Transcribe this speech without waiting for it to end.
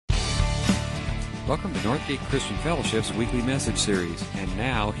Welcome to Northgate Christian Fellowship's weekly message series. And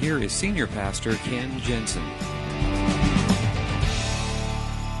now, here is Senior Pastor Ken Jensen.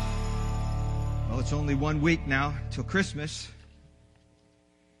 Well, it's only 1 week now till Christmas.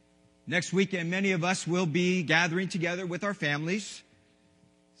 Next weekend, many of us will be gathering together with our families.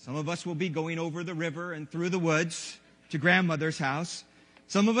 Some of us will be going over the river and through the woods to grandmother's house.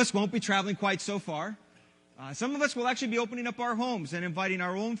 Some of us won't be traveling quite so far. Some of us will actually be opening up our homes and inviting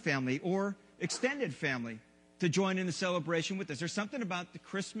our own family or extended family to join in the celebration with us. There's something about the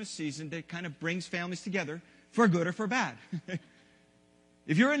Christmas season that kind of brings families together for good or for bad.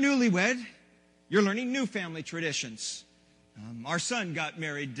 If you're a newlywed, you're learning new family traditions. Our son got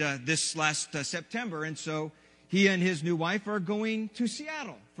married this last September, and so he and his new wife are going to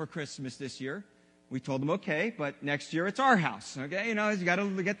Seattle for Christmas this year. We told him, okay, but next year it's our house, okay? You got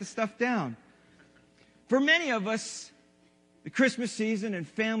to get the stuff down. For many of us, the Christmas season and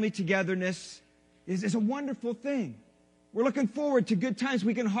family togetherness is a wonderful thing. We're looking forward to good times.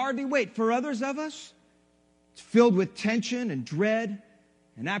 We can hardly wait. For others of us, it's filled with tension and dread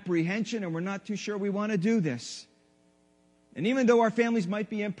and apprehension, and we're not too sure we want to do this. And even though our families might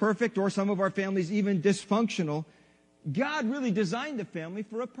be imperfect or some of our families even dysfunctional, God really designed the family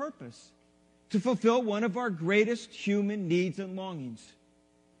for a purpose, to fulfill one of our greatest human needs and longings,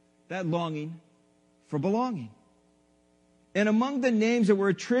 that longing for belonging. And among the names that were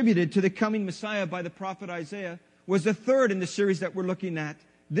attributed to the coming Messiah by the prophet Isaiah was the third in the series that we're looking at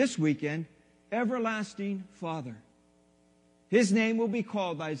this weekend, Everlasting Father. His name will be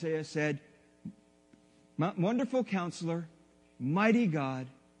called, Isaiah said, Wonderful Counselor, Mighty God,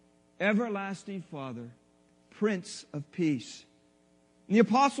 Everlasting Father, Prince of Peace. And the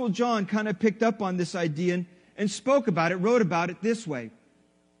Apostle John kind of picked up on this idea and spoke about it, wrote about it this way.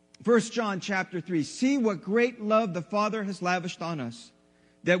 1 John chapter 3, see what great love the Father has lavished on us,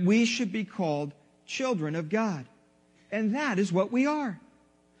 that we should be called children of God. And that is what we are.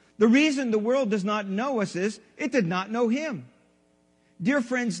 The reason the world does not know us is it did not know Him. Dear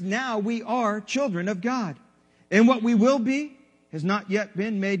friends, now we are children of God. And what we will be has not yet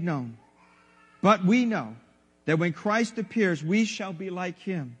been made known. But we know that when Christ appears, we shall be like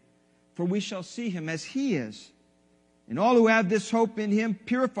Him, for we shall see Him as He is. And all who have this hope in Him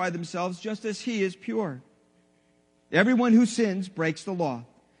purify themselves just as He is pure. Everyone who sins breaks the law.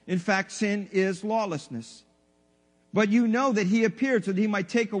 In fact, sin is lawlessness. But you know that He appeared so that He might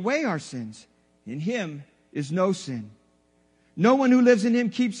take away our sins. In Him is no sin. No one who lives in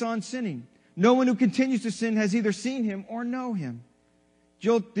Him keeps on sinning. No one who continues to sin has either seen Him or know Him.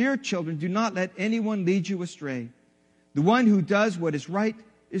 Dear children, do not let anyone lead you astray. The one who does what is right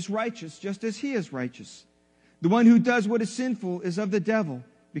is righteous, just as He is righteous. The one who does what is sinful is of the devil,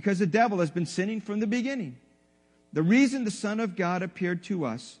 because the devil has been sinning from the beginning. The reason the Son of God appeared to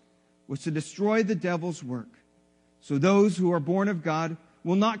us was to destroy the devil's work. So those who are born of God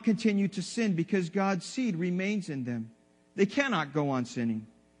will not continue to sin because God's seed remains in them. They cannot go on sinning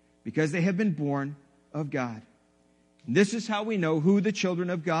because they have been born of God. And this is how we know who the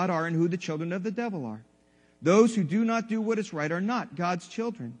children of God are and who the children of the devil are. Those who do not do what is right are not God's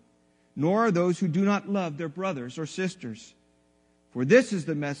children, nor are those who do not love their brothers or sisters. For this is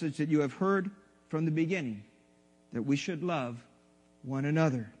the message that you have heard from the beginning, that we should love one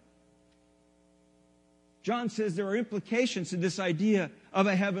another. John says there are implications to this idea of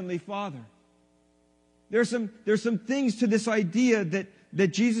a heavenly Father. There's some things to this idea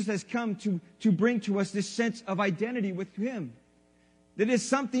that Jesus has come to bring to us this sense of identity with Him. That is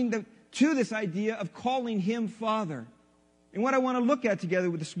something to this idea of calling Him Father. And what I want to look at together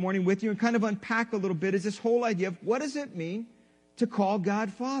this morning with you and kind of unpack a little bit is this whole idea of what does it mean to call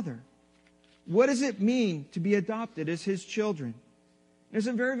God Father? What does it mean to be adopted as His children? There's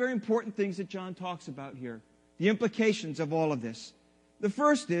some very, very important things that John talks about here. The implications of all of this. The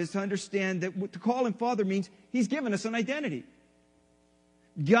first is to understand that to call Him Father means He's given us an identity.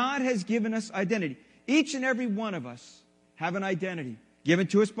 God has given us identity. Each and every one of us have an identity given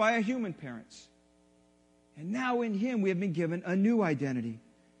to us by our human parents. And now in Him we have been given a new identity.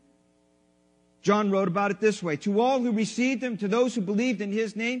 John wrote about it this way. To all who received Him, to those who believed in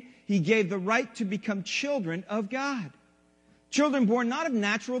His name, He gave the right to become children of God. Children born not of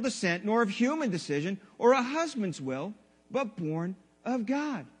natural descent, nor of human decision, or a husband's will, but born of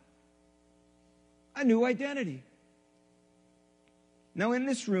God. A new identity. Now in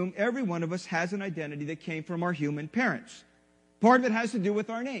this room, every one of us has an identity that came from our human parents. Part of it has to do with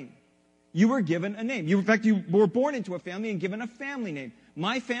our name. You were given a name. In fact, you were born into a family and given a family name.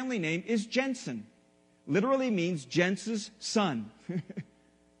 My family name is Jensen. Literally means Jensen's son.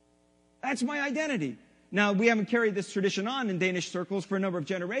 That's my identity. Now, we haven't carried this tradition on in Danish circles for a number of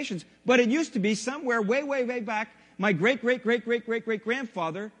generations, but it used to be somewhere way, way, way back. My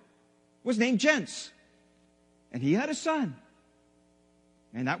great-great-great-great-great-great-grandfather was named Jens. And he had a son.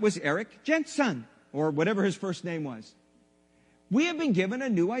 And that was Eric Jensen, or whatever his first name was. We have been given a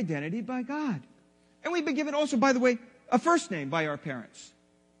new identity by God. And we've been given also, by the way, a first name by our parents.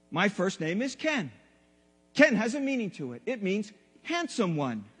 My first name is Ken. Ken has a meaning to it. It means handsome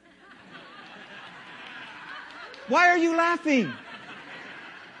one. Why are you laughing?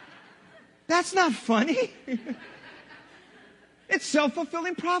 That's not funny. It's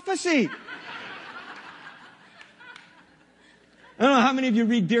self-fulfilling prophecy. I don't know how many of you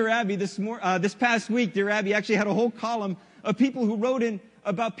read Dear Abby this past week. Dear Abby actually had a whole column of people who wrote in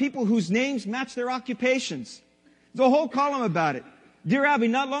about people whose names match their occupations. There's a whole column about it. Dear Abby,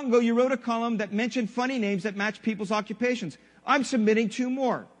 not long ago you wrote a column that mentioned funny names that match people's occupations. I'm submitting 2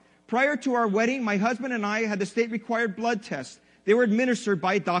 more. Prior to our wedding, my husband and I had the state-required blood tests. They were administered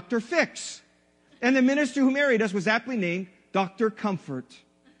by Dr. Fix. And the minister who married us was aptly named Dr. Comfort.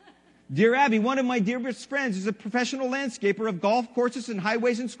 Dear Abby, one of my dearest friends is a professional landscaper of golf courses and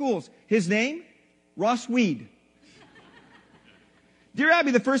highways and schools. His name? Ross Weed. Dear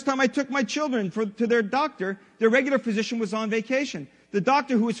Abby, the first time I took my children to their doctor, their regular physician was on vacation. The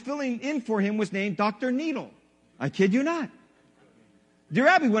doctor who was filling in for him was named Dr. Needle. I kid you not. Dear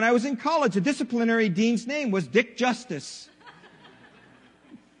Abby, when I was in college, the disciplinary dean's name was Dick Justice.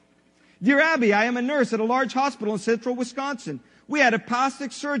 Dear Abby, I am a nurse at a large hospital in central Wisconsin. We had a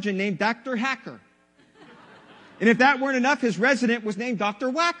plastic surgeon named Dr. Hacker. And if that weren't enough, his resident was named Dr.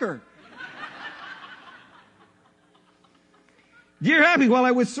 Whacker. Dear Abby, while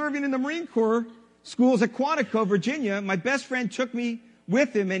I was serving in the Marine Corps schools at Quantico, Virginia, my best friend took me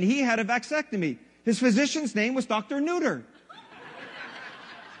with him and he had a vasectomy. His physician's name was Dr. Neuter.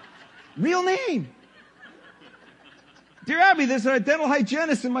 Real name. Dear Abby, there's a dental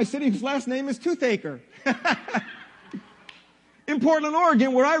hygienist in my city whose last name is Toothacher. In Portland,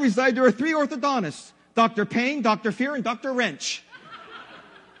 Oregon, where I reside, there are 3 orthodontists. Dr. Payne, Dr. Fear, and Dr. Wrench.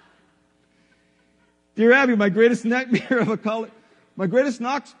 Dear Abby, my greatest nightmare of a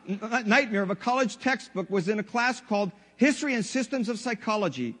college textbook was in a class called History and Systems of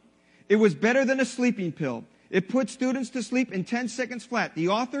Psychology. It was better than a sleeping pill. It put students to sleep in 10 seconds flat. The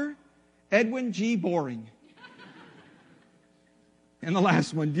author, Edwin G. Boring. And the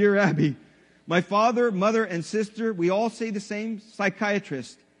last one, Dear Abby, my father, mother, and sister, we all see the same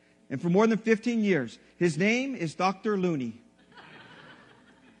psychiatrist. And for more than 15 years, his name is Dr. Looney.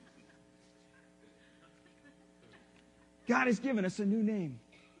 God has given us a new name,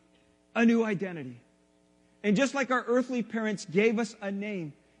 a new identity. And just like our earthly parents gave us a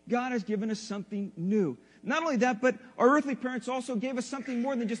name, God has given us something new. Not only that, but our earthly parents also gave us something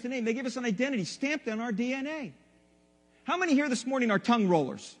more than just a name. They gave us an identity stamped on our DNA. How many here this morning are tongue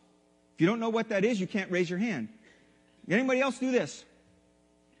rollers? If you don't know what that is, you can't raise your hand. Anybody else do this?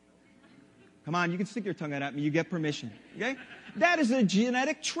 Come on, you can stick your tongue out at me. You get permission. Okay? That is a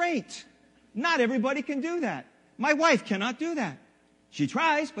genetic trait. Not everybody can do that. My wife cannot do that. She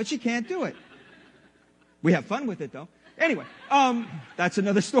tries, but she can't do it. We have fun with it, though. Anyway, that's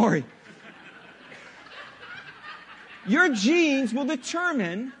another story. Your genes will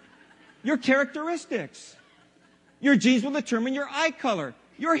determine your characteristics. Your genes will determine your eye color,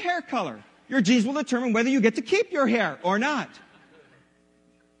 your hair color. Your genes will determine whether you get to keep your hair or not.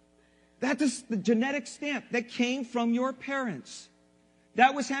 That is the genetic stamp that came from your parents.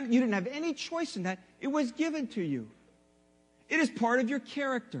 That was handed. You didn't have any choice in that. It was given to you. It is part of your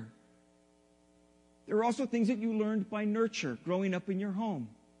character. There are also things that you learned by nurture, growing up in your home.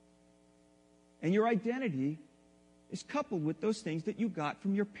 And your identity is coupled with those things that you got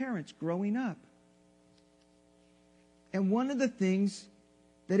from your parents growing up. And one of the things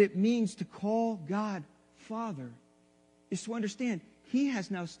that it means to call God Father is to understand He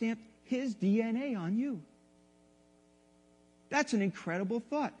has now stamped His DNA on you. That's an incredible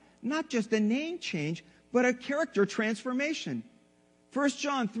thought. Not just a name change, but a character transformation. 1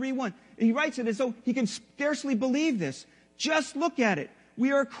 John 3:1. He writes it as though he can scarcely believe this. Just look at it.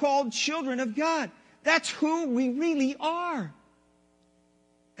 We are called children of God. That's who we really are.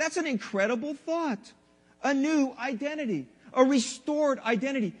 That's an incredible thought. A new identity. A restored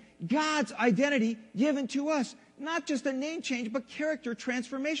identity. God's identity given to us. Not just a name change, but character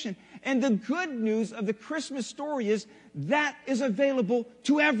transformation. And the good news of the Christmas story is that is available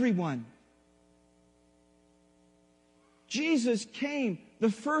to everyone. Jesus came, the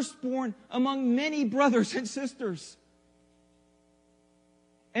firstborn among many brothers and sisters.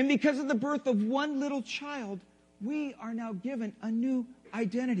 And because of the birth of one little child, we are now given a new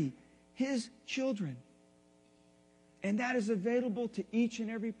identity, His children. And that is available to each and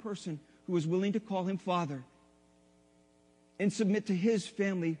every person who is willing to call him Father and submit to his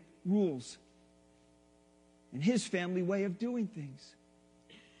family rules and his family way of doing things.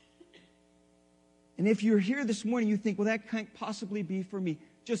 And if you're here this morning, you think, well, that can't possibly be for me.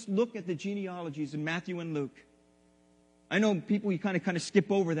 Just look at the genealogies in Matthew and Luke. I know people, you kind of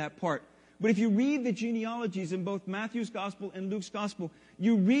skip over that part. But if you read the genealogies in both Matthew's gospel and Luke's gospel,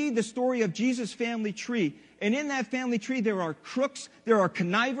 you read the story of Jesus' family tree. And in that family tree, there are crooks, there are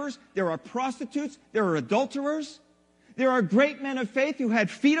connivers, there are prostitutes, there are adulterers. There are great men of faith who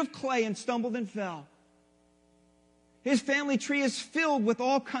had feet of clay and stumbled and fell. His family tree is filled with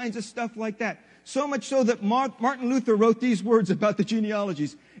all kinds of stuff like that. So much so that Martin Luther wrote these words about the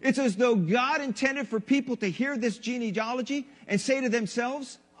genealogies. It's as though God intended for people to hear this genealogy and say to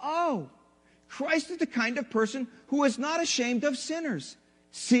themselves, oh, Christ is the kind of person who is not ashamed of sinners.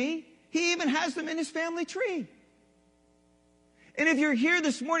 See, he even has them in his family tree. And if you're here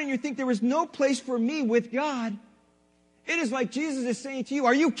this morning and you think there is no place for me with God, it is like Jesus is saying to you,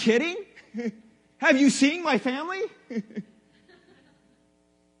 are you kidding? Have you seen my family?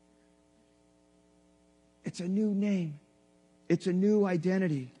 It's a new name. It's a new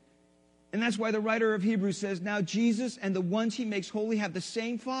identity. And that's why the writer of Hebrews says, now Jesus and the ones he makes holy have the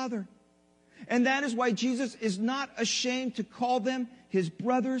same Father. And that is why Jesus is not ashamed to call them his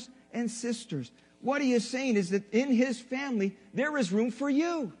brothers and sisters. What he is saying is that in his family, there is room for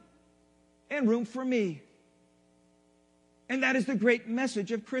you and room for me. And that is the great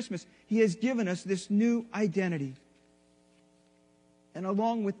message of Christmas. He has given us this new identity. And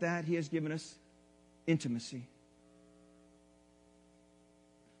along with that, he has given us intimacy.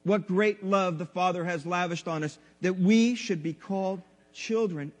 What great love the Father has lavished on us that we should be called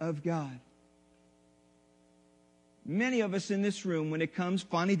children of God. Many of us in this room, when it comes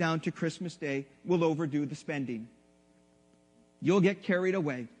finally down to Christmas Day, will overdo the spending. You'll get carried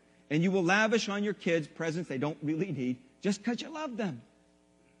away, and you will lavish on your kids presents they don't really need just because you love them.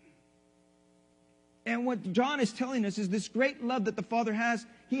 And what John is telling us is this great love that the Father has,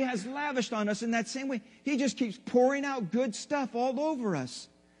 he has lavished on us in that same way. He just keeps pouring out good stuff all over us.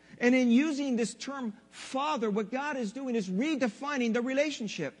 And in using this term Father, what God is doing is redefining the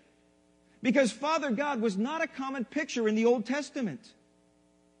relationship. Because Father God was not a common picture in the Old Testament.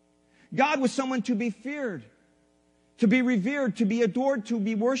 God was someone to be feared, to be revered, to be adored, to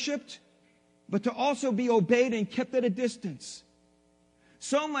be worshipped, but to also be obeyed and kept at a distance.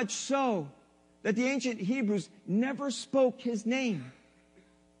 So much so that the ancient Hebrews never spoke his name.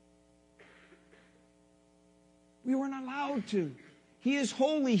 We weren't allowed to. He is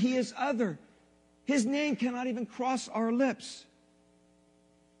holy. He is other. His name cannot even cross our lips.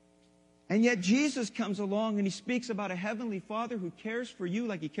 And yet Jesus comes along and he speaks about a heavenly Father who cares for you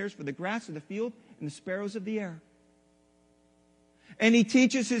like he cares for the grass of the field and the sparrows of the air. And he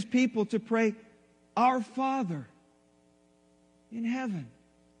teaches his people to pray, Our Father in heaven.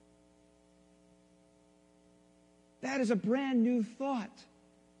 That is a brand new thought.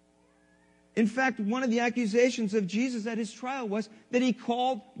 In fact, one of the accusations of Jesus at his trial was that he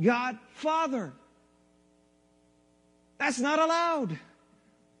called God Father. That's not allowed.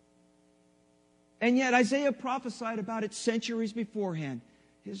 And yet Isaiah prophesied about it centuries beforehand.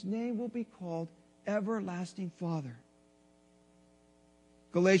 His name will be called Everlasting Father.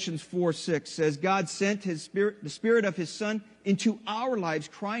 Galatians 4:6 says, God sent his Spirit, the Spirit of his Son, into our lives,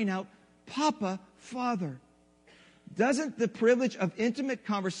 crying out, Papa, Father. Doesn't the privilege of intimate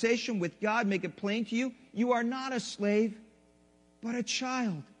conversation with God make it plain to you? You are not a slave, but a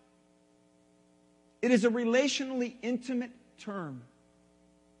child. It is a relationally intimate term.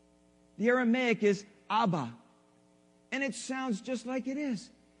 The Aramaic is Abba, and it sounds just like it is.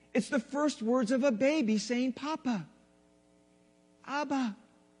 It's the first words of a baby saying Papa. Abba.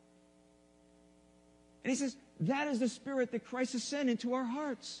 And he says, that is the Spirit that Christ has sent into our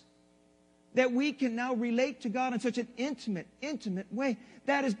hearts. That we can now relate to God in such an intimate way.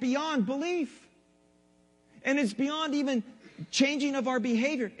 That is beyond belief. And it's beyond even changing of our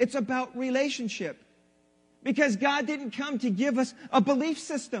behavior. It's about relationship. Because God didn't come to give us a belief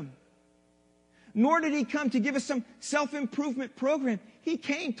system. Nor did he come to give us some self-improvement program. He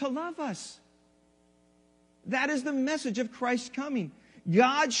came to love us. That is the message of Christ's coming.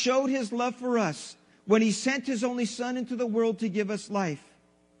 God showed his love for us when he sent his only Son into the world to give us life.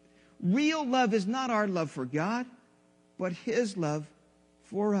 Real love is not our love for God, but his love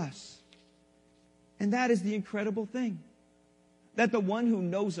for us. And that is the incredible thing. That the one who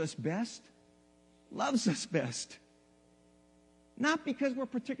knows us best loves us best. Not because we're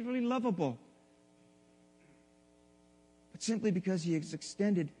particularly lovable, but simply because he has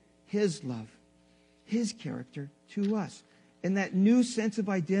extended his love, His character to us. And that new sense of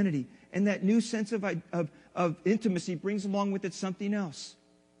identity and that new sense of intimacy brings along with it something else.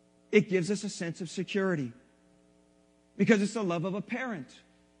 It gives us a sense of security. Because it's the love of a parent.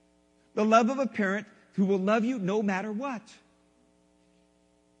 The love of a parent who will love you no matter what.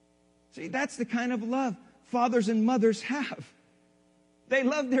 See, that's the kind of love fathers and mothers have. They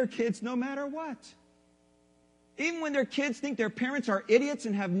love their kids no matter what. Even when their kids think their parents are idiots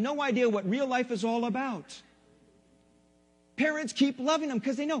and have no idea what real life is all about. Parents keep loving them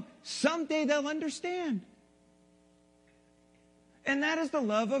because they know someday they'll understand. And that is the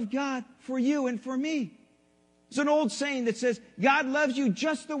love of God for you and for me. There's an old saying that says, God loves you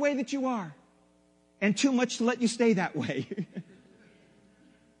just the way that you are, and too much to let you stay that way.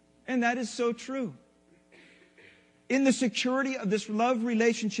 And that is so true. In the security of this love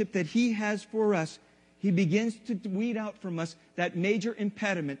relationship that He has for us, He begins to weed out from us that major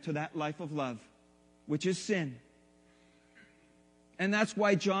impediment to that life of love, which is sin. And that's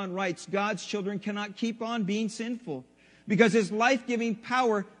why John writes, God's children cannot keep on being sinful, because His life-giving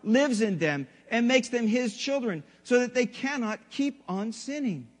power lives in them and makes them His children, so that they cannot keep on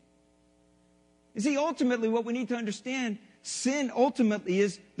sinning. You see, ultimately what we need to understand, sin ultimately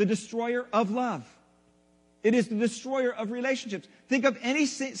is the destroyer of love. It is the destroyer of relationships. Think of any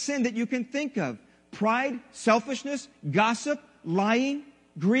sin that you can think of. Pride, selfishness, gossip, lying,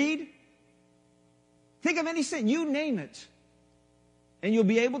 greed. Think of any sin, you name it. And you'll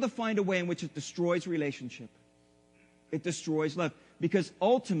be able to find a way in which it destroys relationship. It destroys love. Because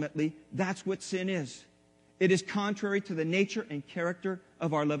ultimately, that's what sin is. It is contrary to the nature and character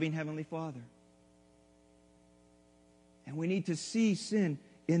of our loving Heavenly Father. And we need to see sin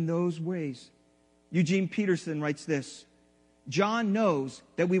in those ways. Eugene Peterson writes this, John knows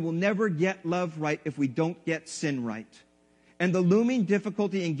that we will never get love right if we don't get sin right. And the looming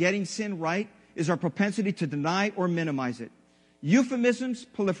difficulty in getting sin right is our propensity to deny or minimize it. Euphemisms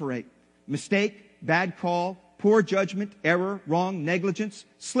proliferate. Mistake, bad call, poor judgment, error, wrong, negligence,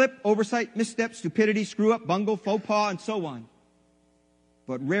 slip, oversight, misstep, stupidity, screw up, bungle, faux pas, and so on.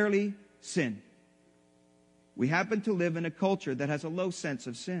 But rarely sin. We happen to live in a culture that has a low sense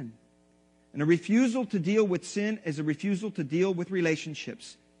of sin. And a refusal to deal with sin is a refusal to deal with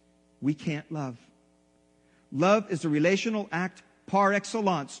relationships. We can't love. Love is a relational act par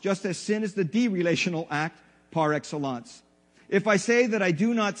excellence, just as sin is the derelational act par excellence. If I say that I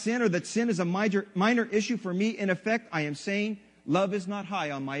do not sin or that sin is a minor issue for me, in effect, I am saying love is not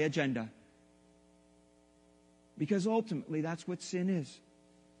high on my agenda. Because ultimately, that's what sin is.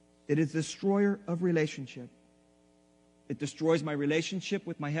 It is the destroyer of relationship. It destroys my relationship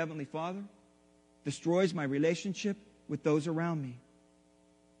with my Heavenly Father, destroys my relationship with those around me.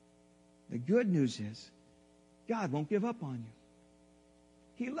 The good news is, God won't give up on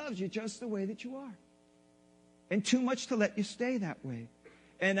you. He loves you just the way that you are. And too much to let you stay that way.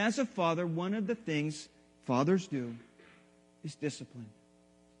 And as a father, one of the things fathers do is discipline.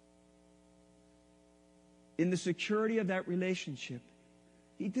 In the security of that relationship,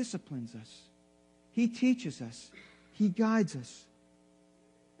 He disciplines us. He teaches us. He guides us.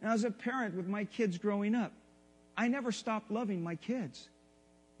 And as a parent with my kids growing up, I never stopped loving my kids.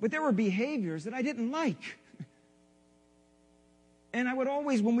 But there were behaviors that I didn't like. And I would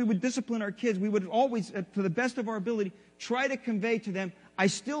always, when we would discipline our kids, we would always, to the best of our ability, try to convey to them, I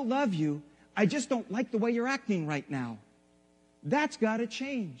still love you, I just don't like the way you're acting right now. That's got to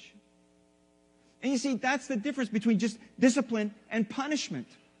change. And you see, that's the difference between just discipline and punishment.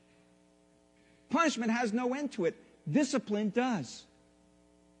 Punishment has no end to it. Discipline does.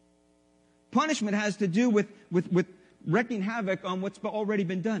 Punishment has to do with wreaking havoc on what's already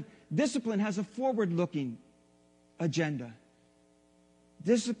been done. Discipline has a forward-looking agenda.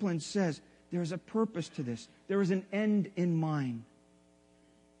 Discipline says there is a purpose to this. There is an end in mind.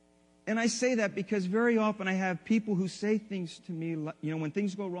 And I say that because very often I have people who say things to me, when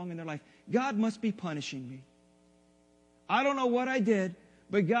things go wrong in their life, God must be punishing me. I don't know what I did,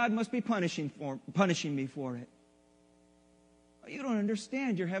 but God must be punishing me for it. You don't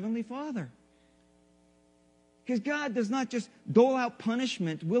understand your Heavenly Father. Because God does not just dole out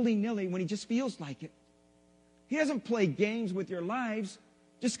punishment willy-nilly when He just feels like it. He doesn't play games with your lives,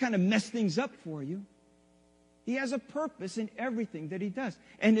 just kind of mess things up for you. He has a purpose in everything that He does.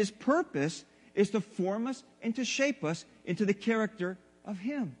 And His purpose is to form us and to shape us into the character of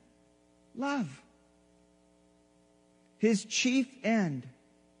Him. Love. His chief end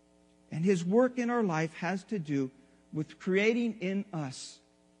and His work in our life has to do with creating in us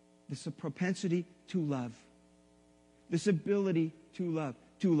this propensity to love. This ability to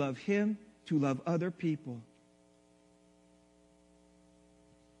love Him, to love other people.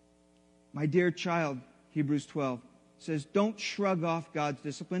 My dear child, Hebrews 12 says, don't shrug off God's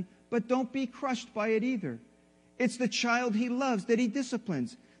discipline, but don't be crushed by it either. It's the child he loves that he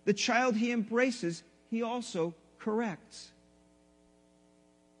disciplines. The child he embraces, he also corrects.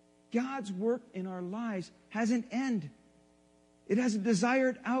 God's work in our lives has an end. It has a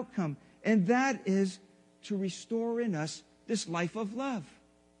desired outcome, and that is to restore in us this life of love.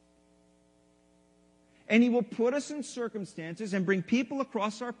 And he will put us in circumstances and bring people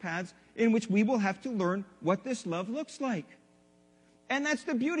across our paths in which we will have to learn what this love looks like. And that's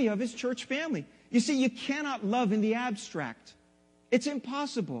the beauty of his church family. You see, you cannot love in the abstract. It's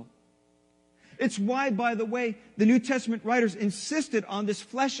impossible. It's why, by the way, the New Testament writers insisted on this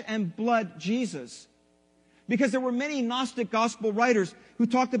flesh and blood Jesus. Because there were many Gnostic gospel writers who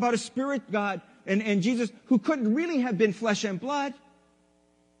talked about a spirit God and Jesus who couldn't really have been flesh and blood.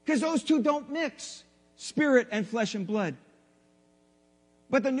 Because those two don't mix. Spirit and flesh and blood.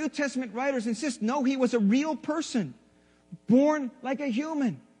 But the New Testament writers insist, no, he was a real person, born like a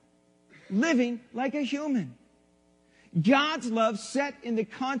human, living like a human. God's love set in the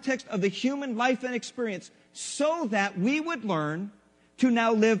context of the human life and experience so that we would learn to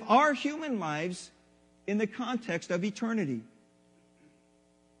now live our human lives in the context of eternity.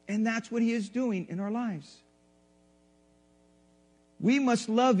 And that's what he is doing in our lives. We must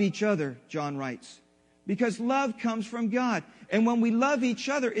love each other, John writes, because love comes from God. And when we love each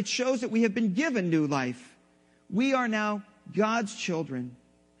other, it shows that we have been given new life. We are now God's children,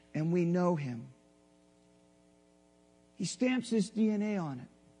 and we know him. He stamps his DNA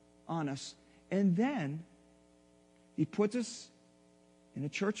on us, and then he puts us in a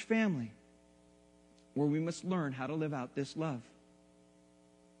church family where we must learn how to live out this love.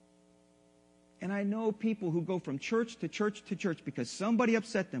 And I know people who go from church to church to church because somebody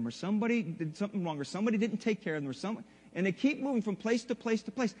upset them or somebody did something wrong or somebody didn't take care of them and they keep moving from place to place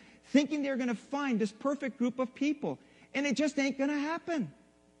to place thinking they're going to find this perfect group of people. And it just ain't going to happen.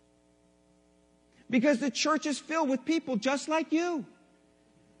 Because the church is filled with people just like you.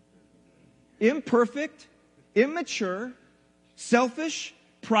 Imperfect, immature, selfish,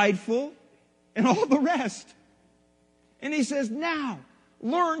 prideful, and all the rest. And he says, now,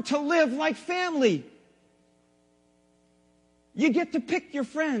 learn to live like family. You get to pick your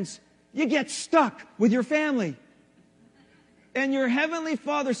friends. You get stuck with your family. And your heavenly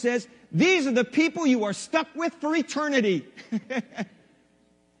Father says, these are the people you are stuck with for eternity.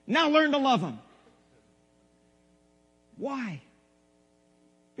 Now learn to love them. Why?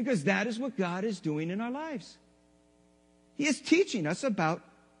 Because that is what God is doing in our lives. He is teaching us about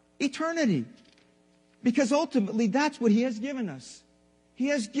eternity. Because ultimately, that's what he has given us. He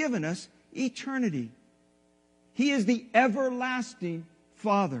has given us eternity. He is the everlasting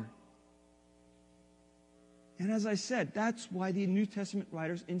Father. And as I said, that's why the New Testament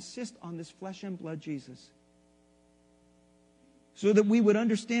writers insist on this flesh and blood Jesus. So that we would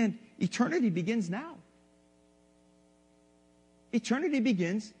understand eternity begins now. Eternity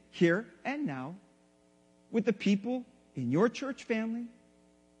begins here and now with the people in your church family,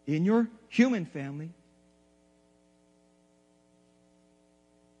 in your human family,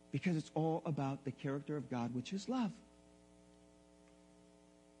 because it's all about the character of God, which is love. I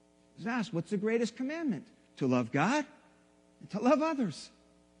was asked, what's the greatest commandment? To love God and to love others.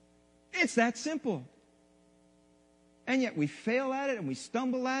 It's that simple. And yet we fail at it and we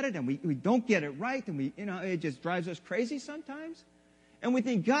stumble at it and we don't get it right and it just drives us crazy sometimes. And we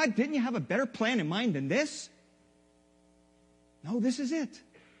think, God, didn't you have a better plan in mind than this? No, this is it.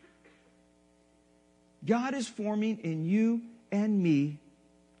 God is forming in you and me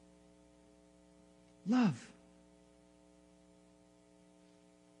love.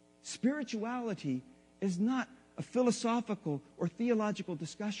 Spirituality is not a philosophical or theological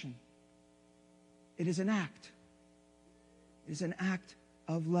discussion. It is an act. It is an act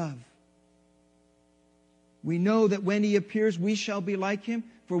of love. We know that when he appears, we shall be like him,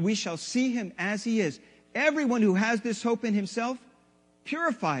 for we shall see him as he is. Everyone who has this hope in himself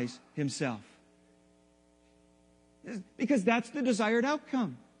purifies himself. Because that's the desired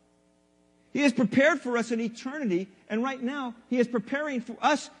outcome. He has prepared for us an eternity, and right now, he is preparing for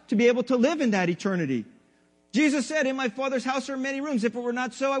us to be able to live in that eternity. Jesus said, in my Father's house are many rooms. If it were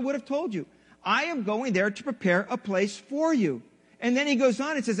not so, I would have told you. I am going there to prepare a place for you. And then he goes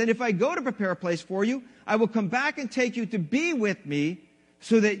on and says, and if I go to prepare a place for you, I will come back and take you to be with me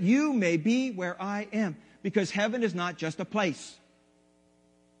so that you may be where I am. Because heaven is not just a place.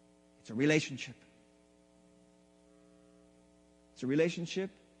 It's a relationship. It's a relationship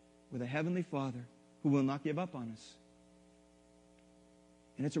with a heavenly Father who will not give up on us.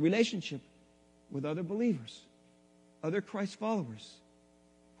 And it's a relationship with other believers, other Christ followers,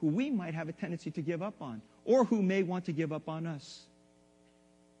 who we might have a tendency to give up on, or who may want to give up on us.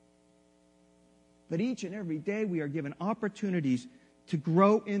 But each and every day we are given opportunities to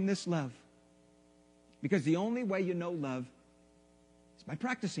grow in this love. Because the only way you know love is by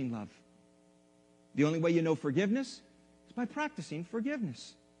practicing love. The only way you know forgiveness is by practicing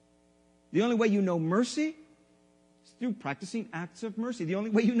forgiveness. The only way you know mercy is through practicing acts of mercy. The only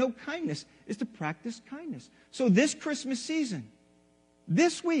way you know kindness is to practice kindness. So this Christmas season,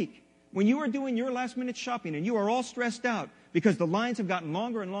 this week, when you are doing your last-minute shopping and you are all stressed out because the lines have gotten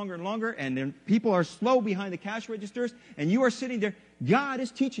longer and longer and longer and then people are slow behind the cash registers and you are sitting there, God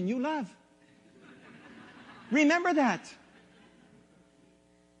is teaching you love. Remember that.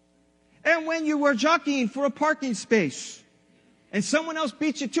 And when you were jockeying for a parking space and someone else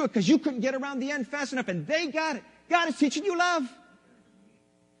beat you to it because you couldn't get around the end fast enough and they got it, God is teaching you love.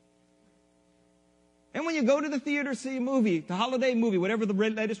 And when you go to the theater, see a movie, the holiday movie, whatever the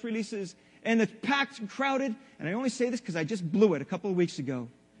latest release is, and it's packed and crowded, and I only say this because I just blew it a couple of weeks ago.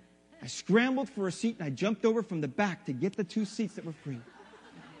 I scrambled for a seat and I jumped over from the back to get the 2 seats that were free.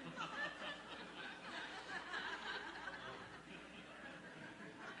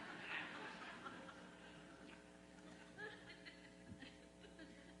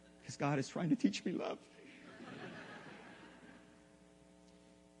 Because God is trying to teach me love.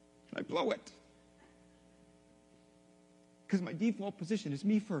 I blow it. Because my default position is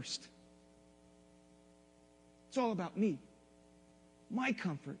me first. It's all about me. My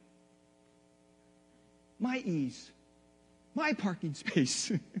comfort. My ease. My parking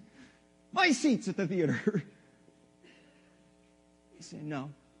space. My seats at the theater. He's saying, no,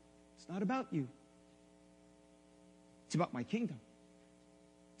 it's not about you. It's about my kingdom.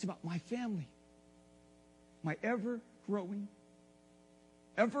 It's about my family. My ever-growing,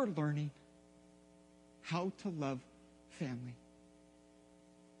 ever-learning how to love family.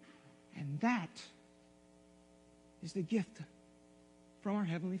 And that is the gift from our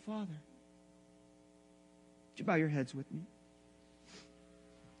Heavenly Father. Would you bow your heads with me?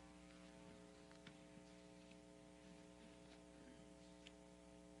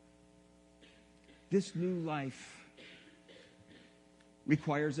 This new life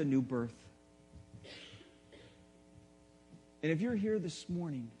requires a new birth. And if you're here this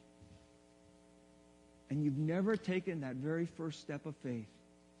morning and you've never taken that very first step of faith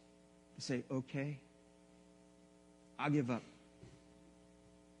to say, okay, I'll give up.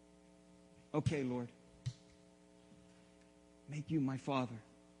 Okay, Lord, make you my Father.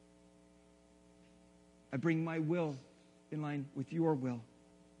 I bring my will in line with your will.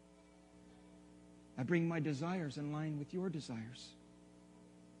 I bring my desires in line with your desires.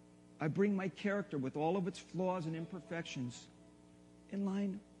 I bring my character with all of its flaws and imperfections in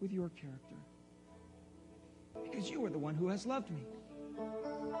line with your character. Because you are the one who has loved me.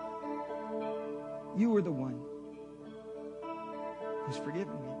 You are the one who's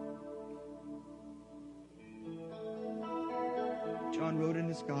forgiven me. John wrote in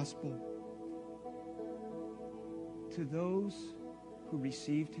his gospel, to those who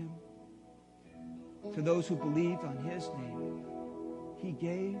received him, to those who believed on his name, he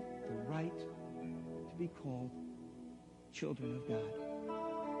gave the right to be called children of God.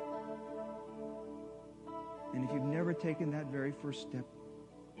 And if you've never taken that very first step,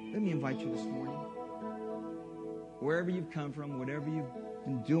 let me invite you this morning. Wherever you've come from, whatever you've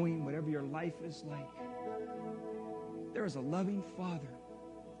been doing, whatever your life is like, there is a loving Father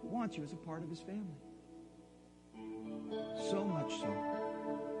who wants you as a part of his family. So much so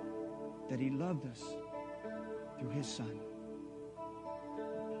that he loved us through his Son.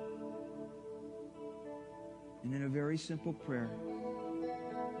 And in a very simple prayer,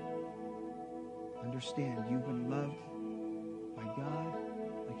 understand you've been loved by God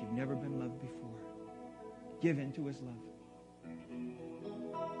like you've never been loved before. Give in to his love.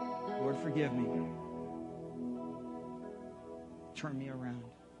 Lord, forgive me. Turn me around.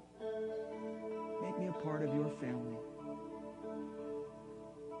 Make me a part of your family.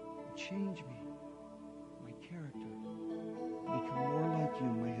 Change me, my character, become more like you,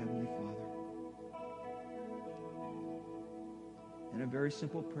 my Heavenly Father. In a very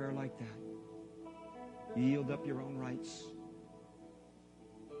simple prayer like that, you yield up your own rights.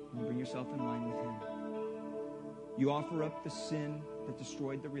 You bring yourself in line with him. You offer up the sin that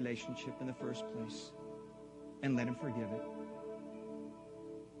destroyed the relationship in the first place and let him forgive it.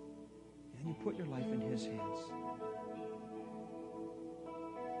 And you put your life in his hands.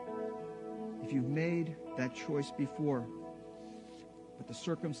 If you've made that choice before, but the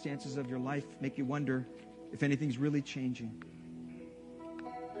circumstances of your life make you wonder if anything's really changing,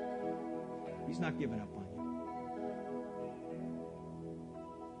 he's not giving up on you.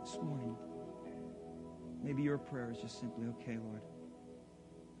 Maybe your prayer is just simply, okay, Lord,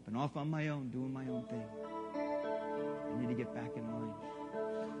 I've been off on my own, doing my own thing. I need to get back in line.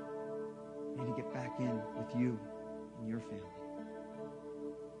 I need to get back in with you and your family.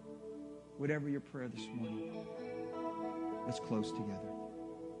 Whatever your prayer this morning, let's close together.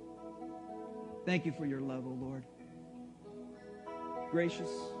 Thank you for your love, O Lord. Gracious,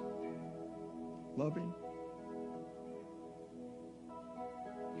 loving,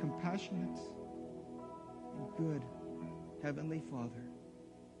 compassionate, and good Heavenly Father.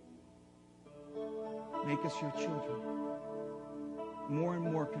 Make us your children. More and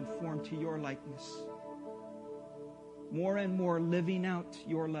more conform to your likeness. More and more living out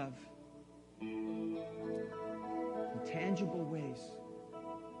your love in tangible ways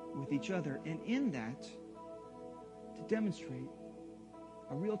with each other. And in that, to demonstrate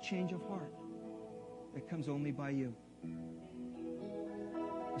a real change of heart that comes only by you.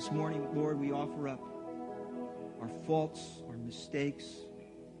 This morning, Lord, we offer up our faults, our mistakes,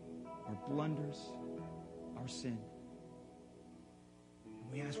 our blunders, our sin.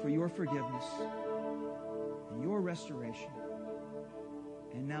 And we ask for your forgiveness and your restoration.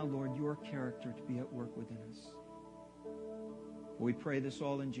 And now, Lord, your character to be at work within us. We pray this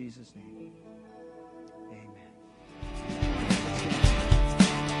all in Jesus' name. Amen.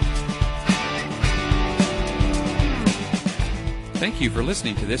 Thank you for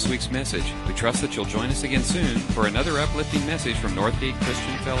listening to this week's message. We trust that you'll join us again soon for another uplifting message from Northgate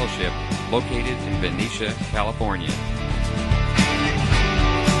Christian Fellowship, located in Benicia, California.